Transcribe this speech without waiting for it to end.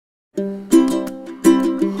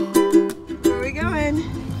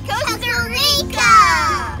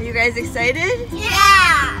guys excited?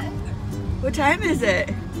 Yeah! What time is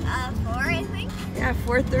it? 4, I think. Yeah,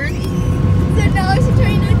 4:30.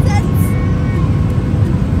 $7.29.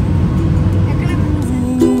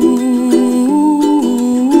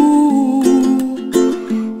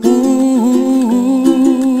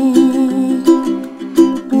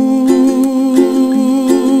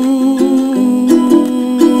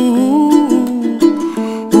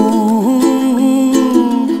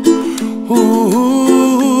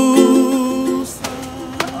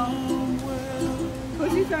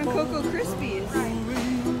 Cozy found Cocoa Krispies.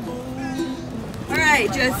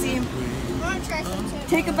 Alright, Josie.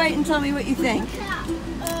 Take a bite and tell me what you think.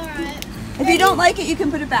 Alright. If you don't like it, you can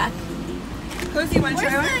put it back. Cozy, you want to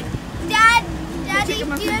try one? Daddy, do you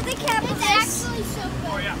have the cap? It's actually so good.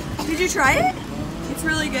 Oh yeah. Did you try it? It's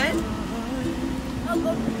really good.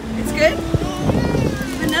 Oh, It's good?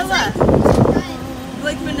 Vanilla. You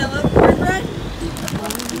like vanilla cornbread?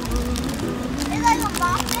 it's like a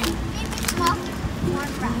muffin. Maybe it's muffin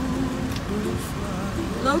cornbread.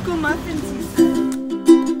 Local muffins, he said.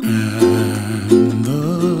 And the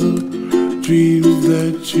dreams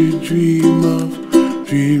that you dream of,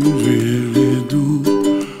 dreams really do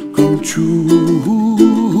come true.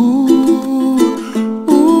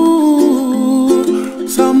 Ooh,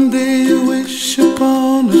 someday you wish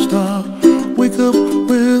upon a star, wake up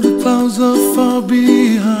where the clouds are far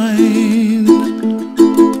behind.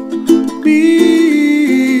 Be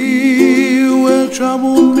where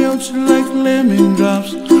trouble melts like lemon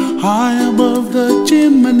drops, high above the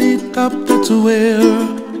chimney top. That's where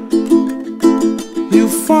you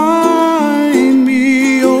find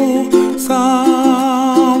me, oh,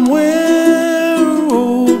 somewhere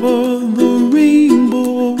over the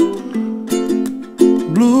rainbow.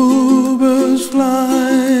 Bluebirds fly,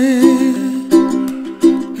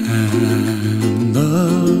 and the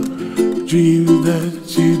dreams that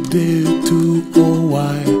you dare to, oh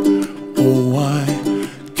why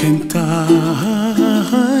can't I?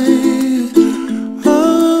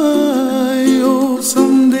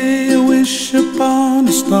 Someday I wish upon a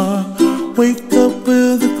star, wake up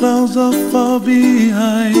where the clouds are far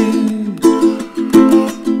behind.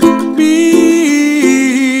 Be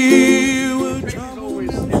where trouble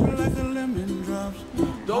melts like a lemon drops.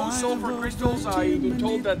 Those sulfur crystals, I've been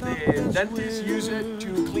told that the dentists use it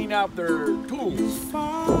to clean out their tools.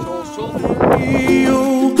 So sulfur.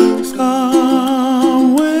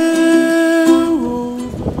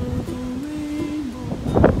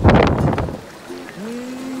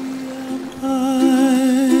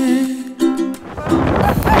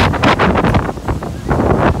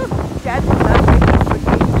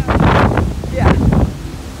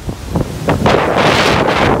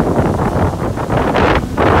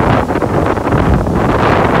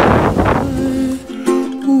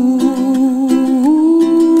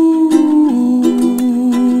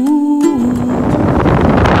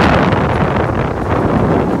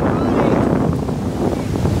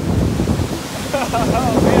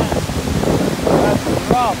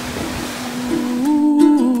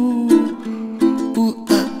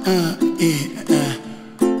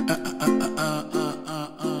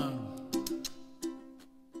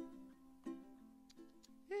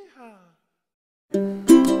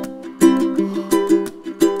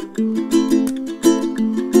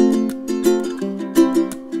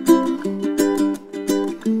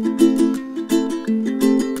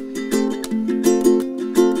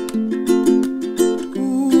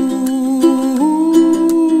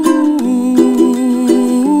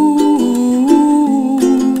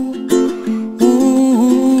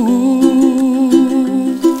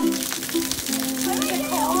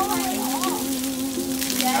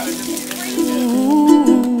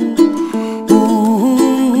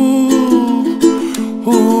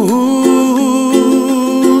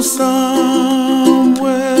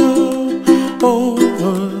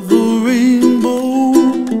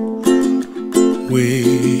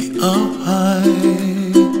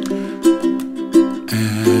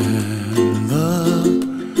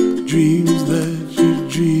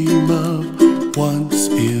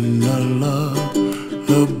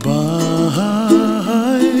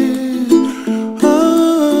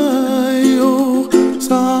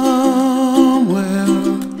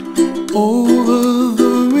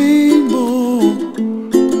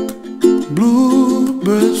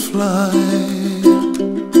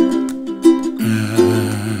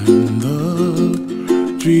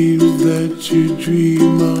 dreams that you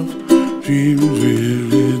dream of, dreams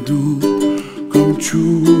really do come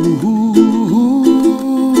true.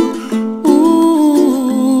 Ooh,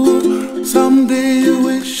 someday you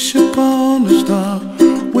wish upon a star,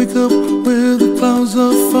 wake up where the clouds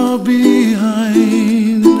are far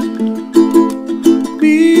behind.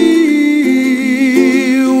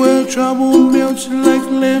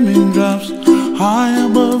 lemon drops high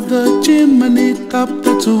above the chimney top.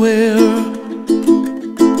 That's where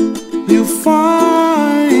you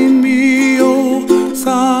find me, oh,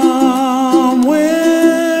 somewhere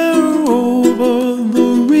over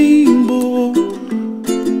the rainbow.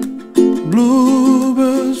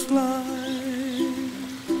 Bluebirds fly,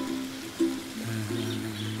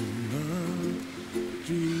 and the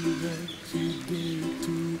dream that you did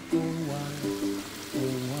to, oh why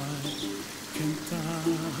can't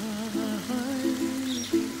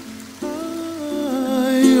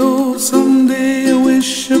oh, someday I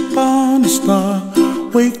wish upon a star,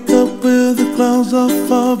 wake up where the clouds are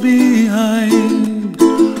far behind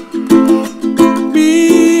me,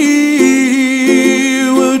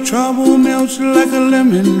 where trouble melts like a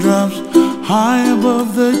lemon drops high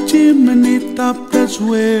above the chimney top. That's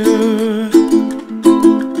where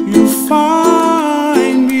you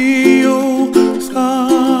find me, oh,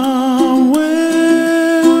 somewhere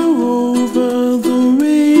over the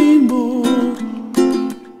rainbow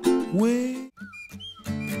way.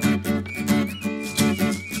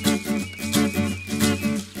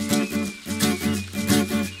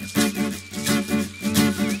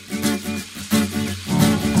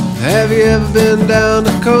 Have you ever been down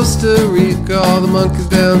to Costa Rica? All the monkeys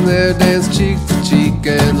down there dance cheek to cheek,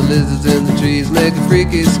 and the lizards in the trees make a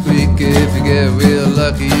freaky squeak. If you get real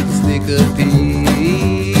lucky, you can sneak a peek.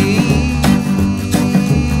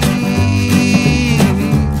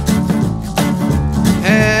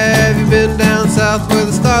 Have you been down south where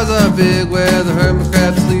the stars are big, where the hermit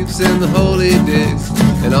crab sleeps in the holy digs,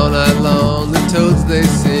 and all night long the toads they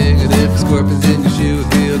sing, and if a scorpion's in your shoe,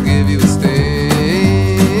 he'll give you a sting.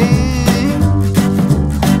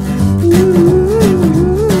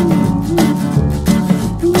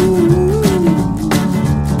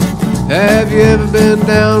 Have you ever been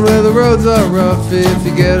down where the roads are rough? If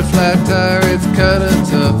you get a flat tire, it's kinda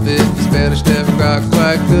tough. If your Spanish never got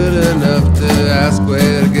quite good enough to ask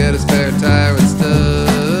where to get a spare tire and stuff.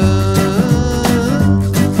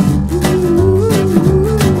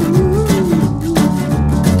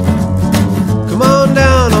 Come on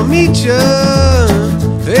down, I'll meet you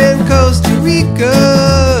in Costa Rica.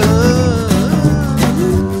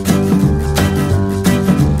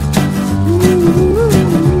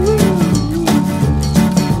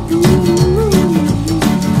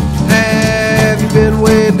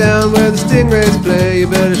 Down where the stingrays play, you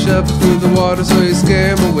better shuffle through the water so you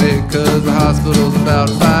scare them away, 'cause the hospital's about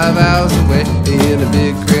 5 hours away in a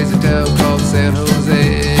big crazy town called San Jose.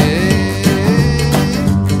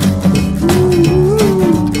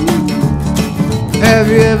 Have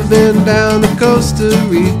you ever been down to Costa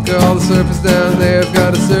Rica? All the surfers down there have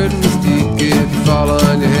got a certain mystique. If you fall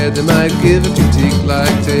on your head, they might give a critique,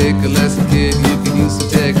 like take a lesson, kid, you can use some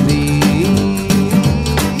technique.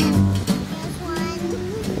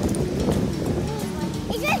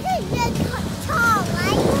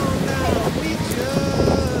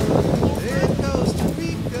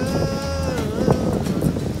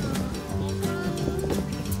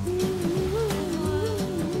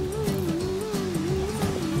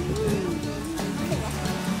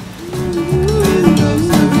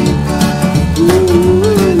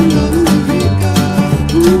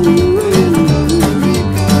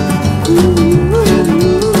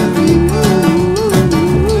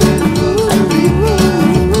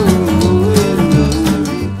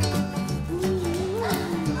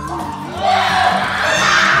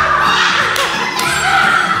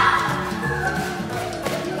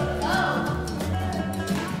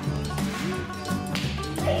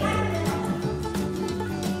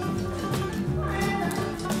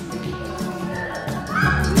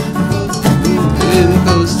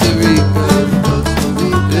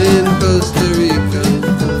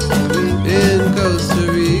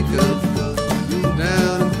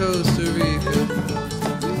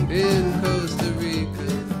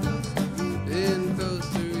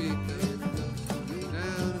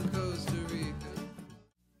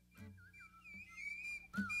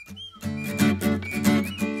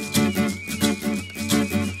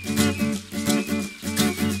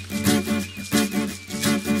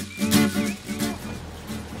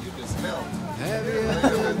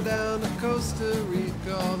 Costa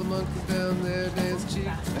Rica, all the monkeys down there dance cheek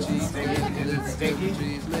to cheek. Stinky?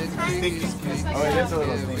 Stinky. Oh, it is a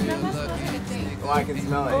little stinky. Oh, I can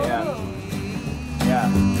smell it, yeah. Yeah.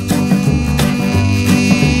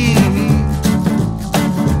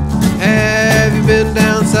 Have you been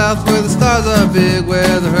down south where the stars are big,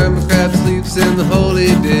 where the hermit crab sleeps in the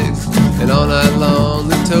holy digs, and all night long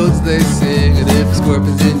the toads they sing, and if a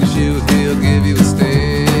scorpion's in your shoe, he'll give you a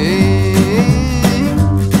sting.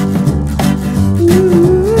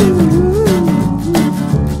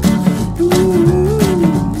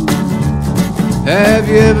 Have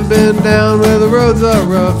you ever been down where the roads are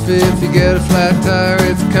rough? If you get a flat tire,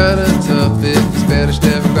 it's kinda tough. If your Spanish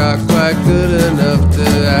never got quite good enough to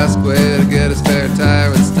ask where to get a spare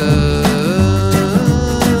tire and stuff.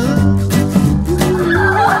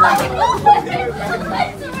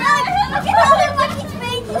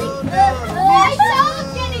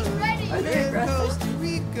 Costa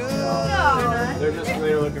Rica. They're just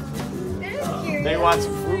really looking for food. They want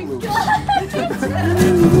some Fruit Loops.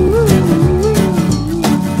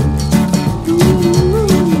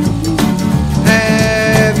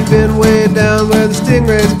 Have you been way down where the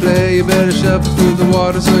stingrays play? You better shuffle through the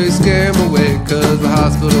water so you scare them away, 'cause the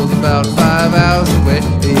hospital's about 5 hours away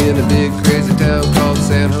in a big crazy town called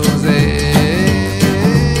San Jose.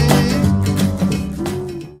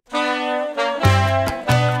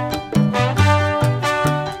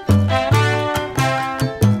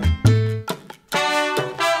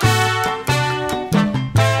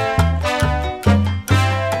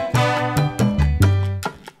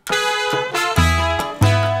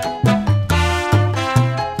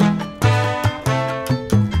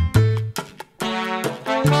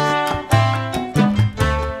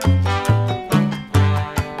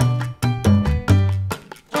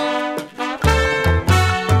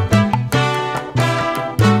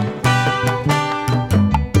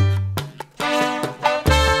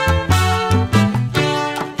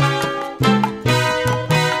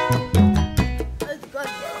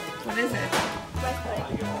 What is it?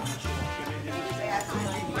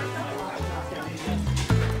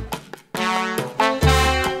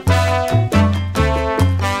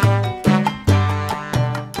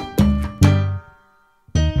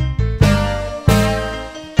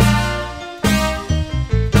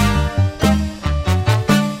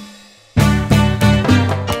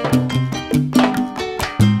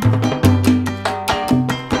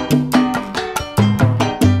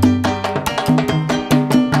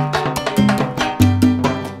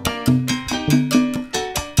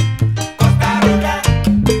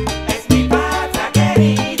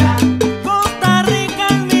 Costa Rica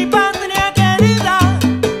es mi patria querida,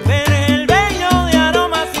 ver el bello de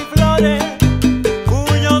aromas y flores,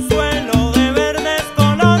 cuyo suelo de verdes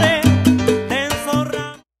colores te enzorra.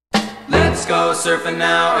 Let's go surfing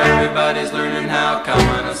now, everybody's learning how. Come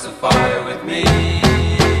on a safari with me.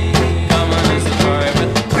 Come on a safari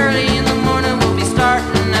with me. Early in the morning we'll be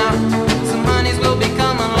starting out. Some honeys will be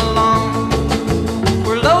coming along.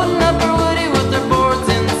 We're loading up our woody with our boards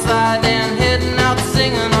inside and heading out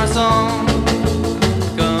singing our song.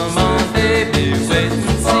 Come on baby, wait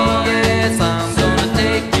and see. Yes, I'm gonna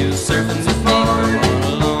take you surfing with me. Come on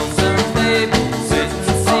along, surf baby, wait and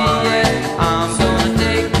see. Yeah, I'm gonna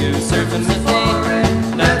take you surfing with me.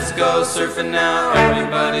 Let's go surfing.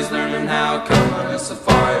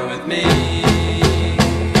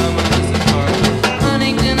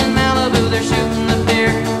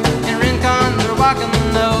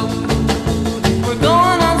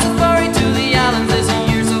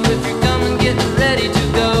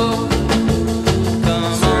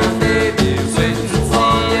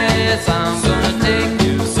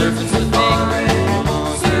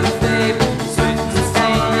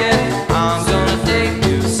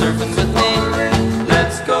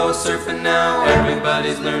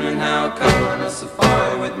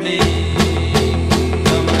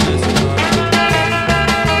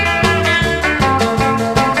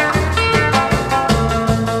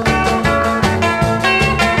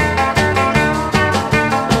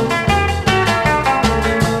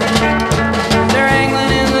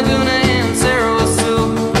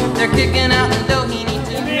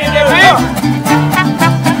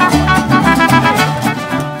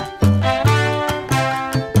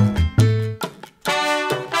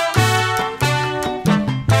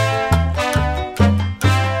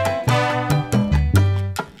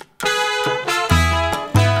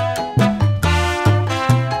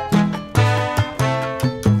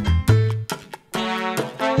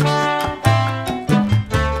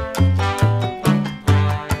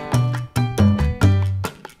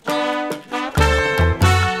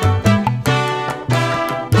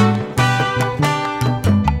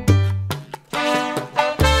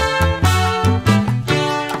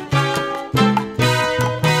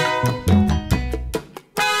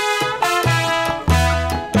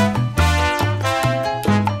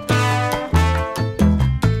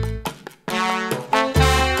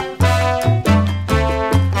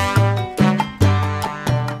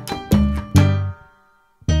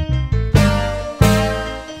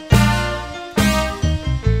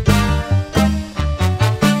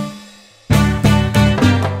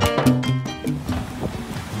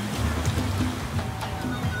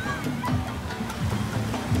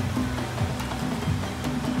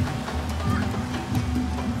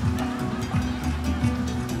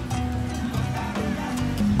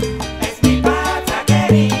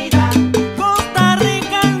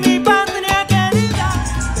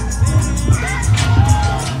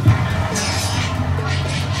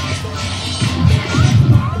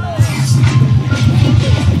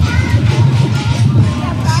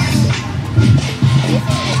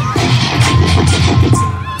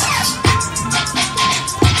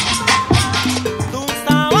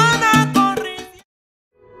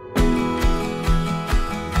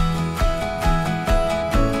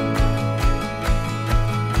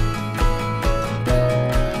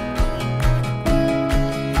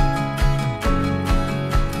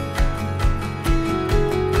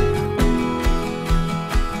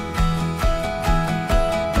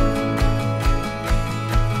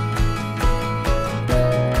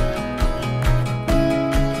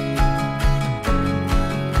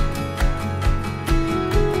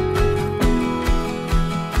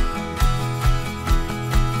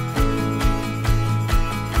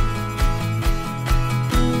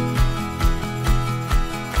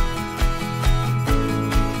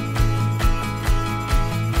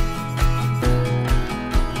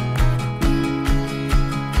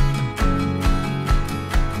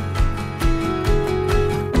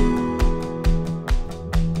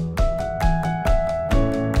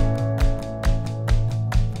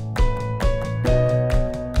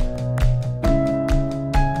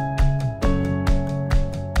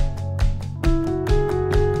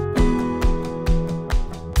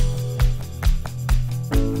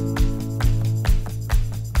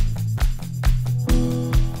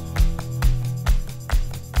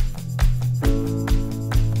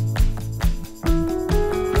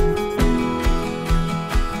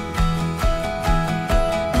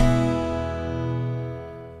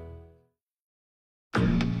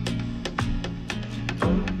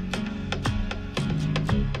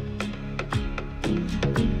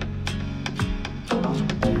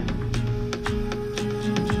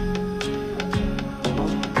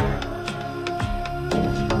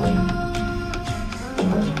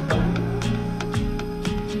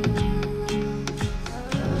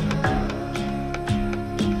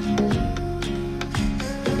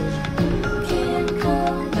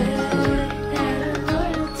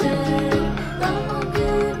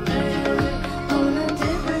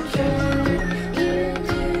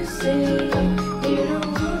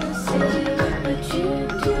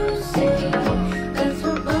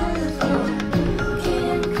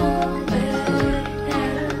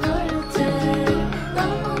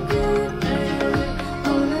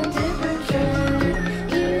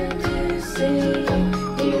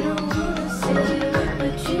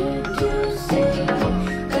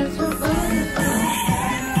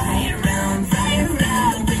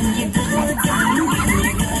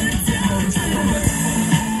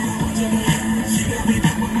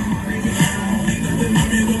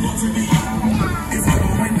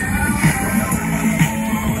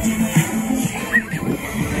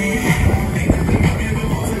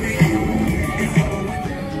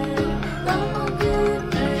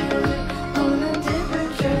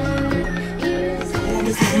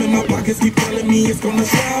 Keep telling me it's gonna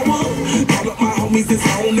shower. Call up my homies, it's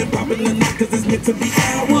on and poppin' the night, cause it's meant to be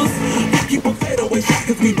ours. We keep a fadeaway shot,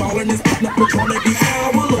 cause we ballin' and spittin' up Patron every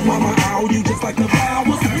hour. Look, mama, ow, you just like the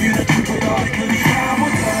flowers. You know, you put all the good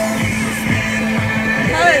flowers.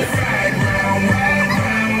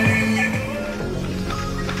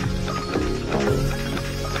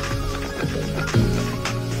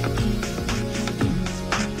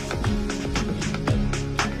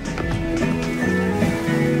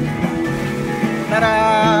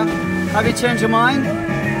 Ta-da! Have you changed your mind?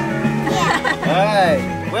 Yeah.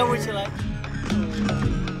 Hey, where would you like?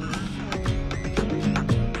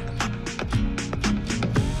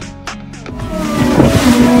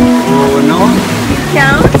 Oh no?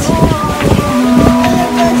 Count?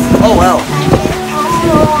 Oh well.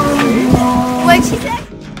 What'd she say?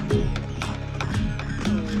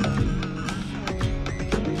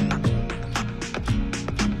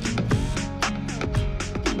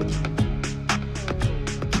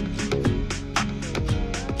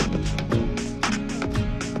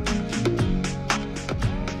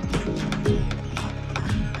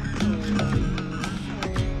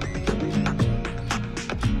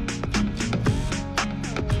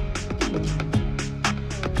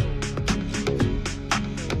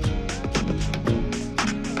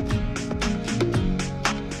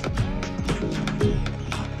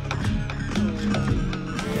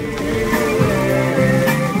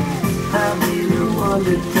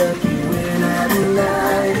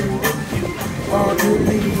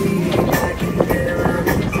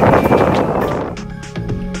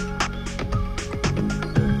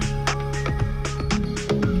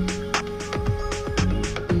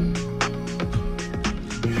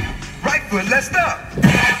 Right foot, let's stop.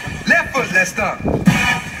 Left foot, let's stop.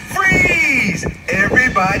 Freeze!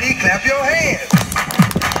 Everybody clap your hands.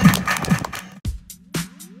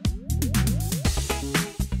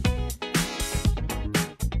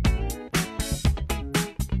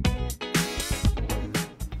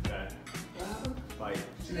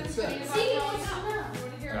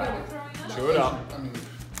 Chew it up.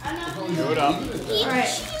 Chew it up.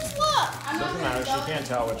 Doesn't matter, she can't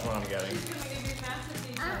tell which one I'm getting.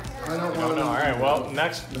 I don't No, want no, alright, well,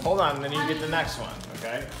 next, hold on, then you get the next one,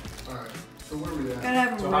 okay? Alright, so where are we at? Gotta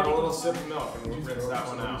have So them have a ready. little sip of milk and we'll rinse that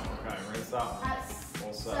one out. Okay, rinse that one.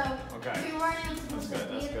 Full sip. Okay. That's good,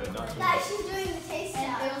 that's good. Not too That much. she's doing the taste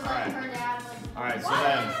test. Alright. Alright, so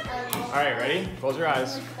then, alright, ready? Close your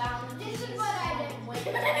eyes. This is what I did.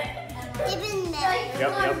 Even Yep,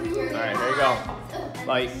 yep. Alright, there you go.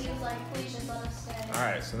 Like,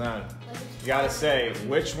 alright, so then, you gotta say,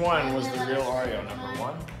 which one was the real Oreo? Number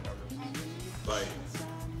one? Like,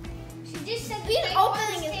 She just said the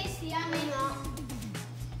opening is tasty. I mean,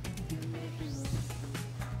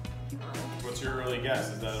 what's your early guess?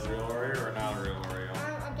 Is that a real Oreo or not a real Oreo?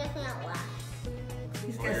 I'm guessing out loud.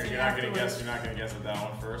 He's Or guessing you're not gonna afterwards. guess. You're not gonna guess at that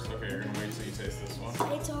one first. Okay, you're gonna wait till you taste this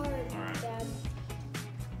one. It's hard, Alright. Dad.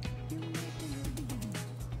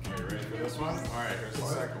 Okay, you ready for this one? Alright, here's the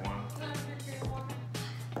second one.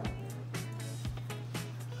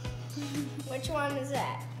 Which one is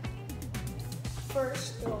that?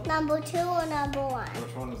 First one. Number 2 or number 1?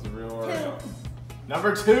 Which one is the real Oreo?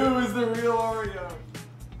 Number 2 is the real Oreo.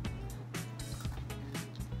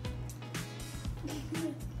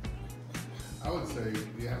 I would say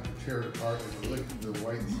you have to tear it apart and lick the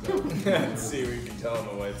white stuff. Let's see if we can tell the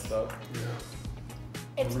white stuff. Yeah.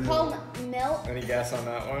 It's called milk. Any guess on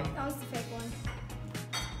that one? That was the fake one.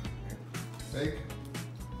 Fake?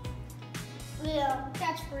 Yeah,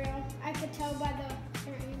 that's real. I could tell by the.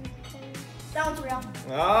 That one's real.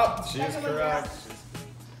 Oh, she's Second one's correct. real.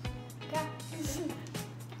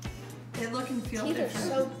 They look and feel Teeth are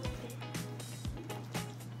different. so.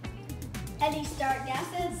 Any start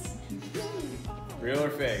guesses? Real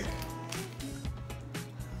or fake?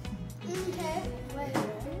 Okay. Wait.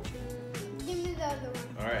 Give me the other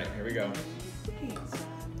one. All right, here we go.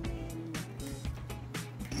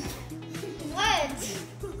 What?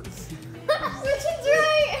 Which one's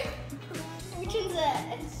right? Which one's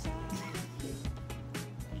it?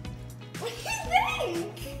 What do you think?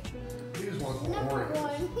 Number one.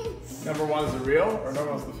 Number one is the real, or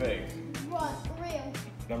number one's the fake? Real.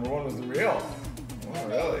 Number one was the real. Oh,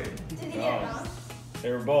 really? Did he get it No. wrong? They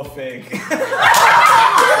were both fake. I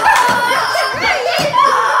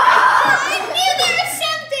knew there was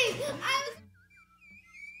something.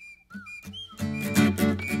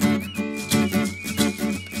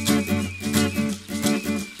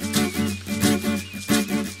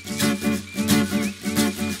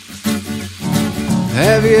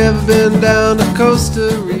 Have you ever been down to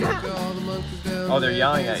Costa Rica? Oh, they're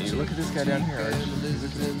yelling at you. Look at this guy down here.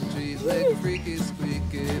 They're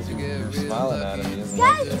smiling at him.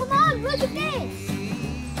 Guys, come on, look at this.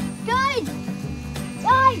 Guys.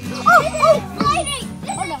 Guys. Oh, lightning.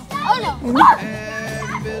 Oh, no. Oh, no. Look at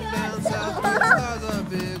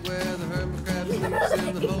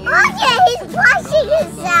he's washing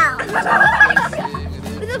himself.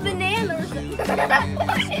 With a banana or something.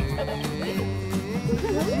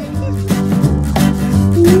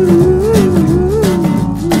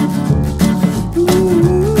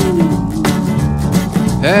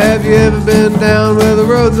 Have you ever been down where the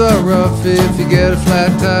roads are rough? If you get a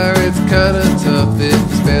flat tire, it's kinda tough. If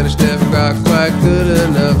your Spanish never got quite good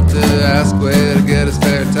enough to ask where to get a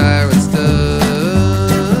spare tire and stuff.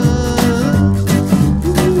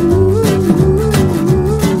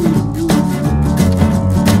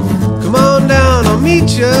 Come on down, I'll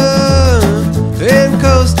meet you in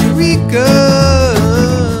Costa Rica.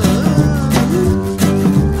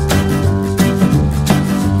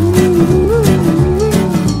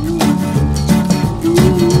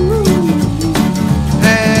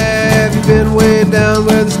 Down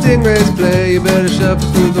where the stingrays play, you better shuffle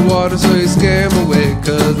through the water so you scare them away,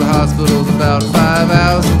 'cause the hospital's about 5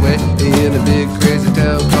 hours away in a big crazy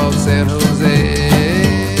town called San Jose.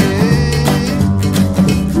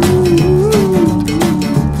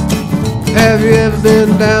 Have you ever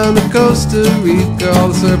been down to Costa Rica? All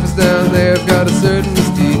the surfers down there have got a certain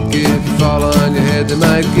mystique. If you fall on your head, they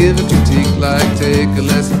might give a critique, like take a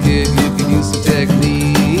lesson, kid, you can use some technique.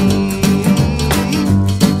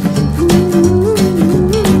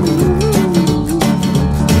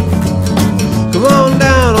 Come on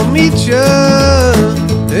down, I'll meet you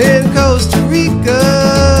in Costa Rica.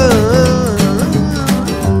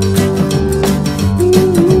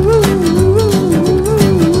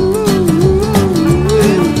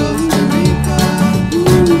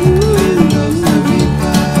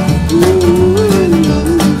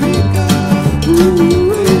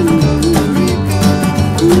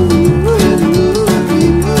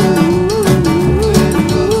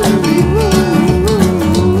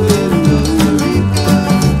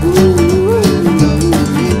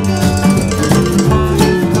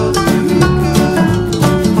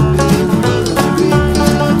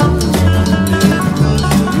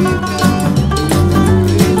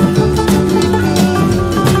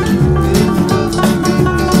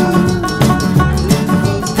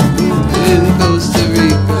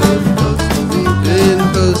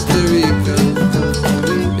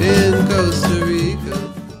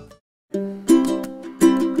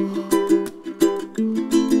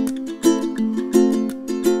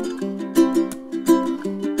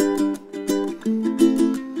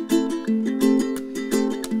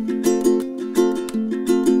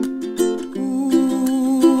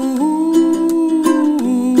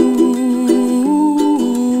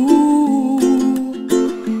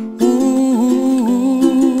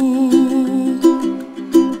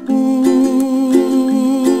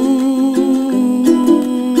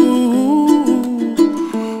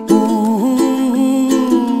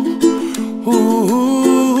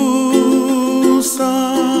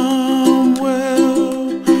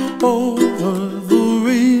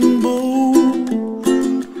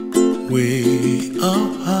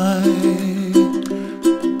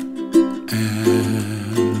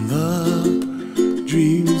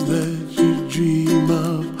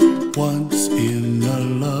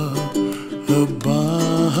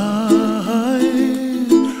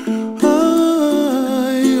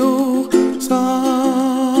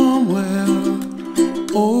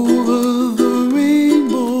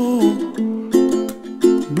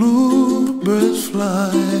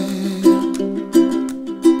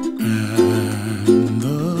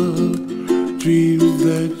 dreams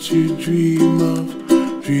that you dream of,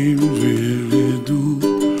 dreams really do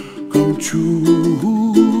come true.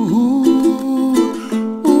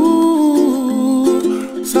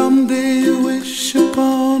 Someday you wish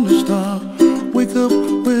upon a star, wake up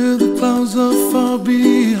where the clouds are far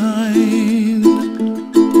behind.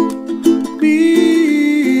 Be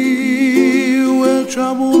where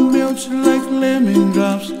trouble melts like lemon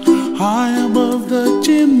drops, high above the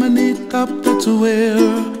chimney top. That's where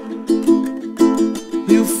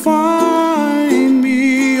you find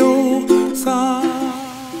me, oh star.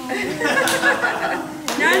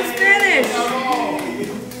 Now it's finished.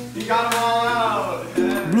 You got them all out.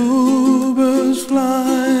 Bluebirds fly,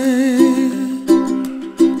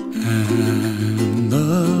 and the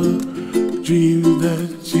dream that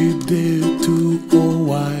you dare to, oh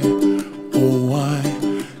why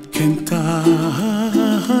can't I?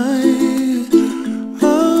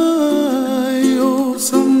 Oh,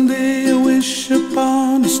 someday I wish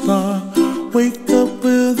upon a star, wake up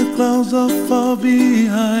where the clouds are far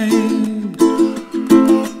behind.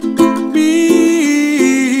 Be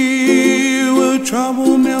where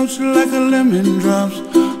trouble melts like a lemon drops,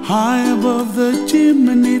 high above the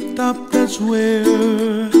chimney top. That's where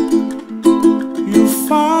you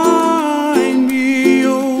find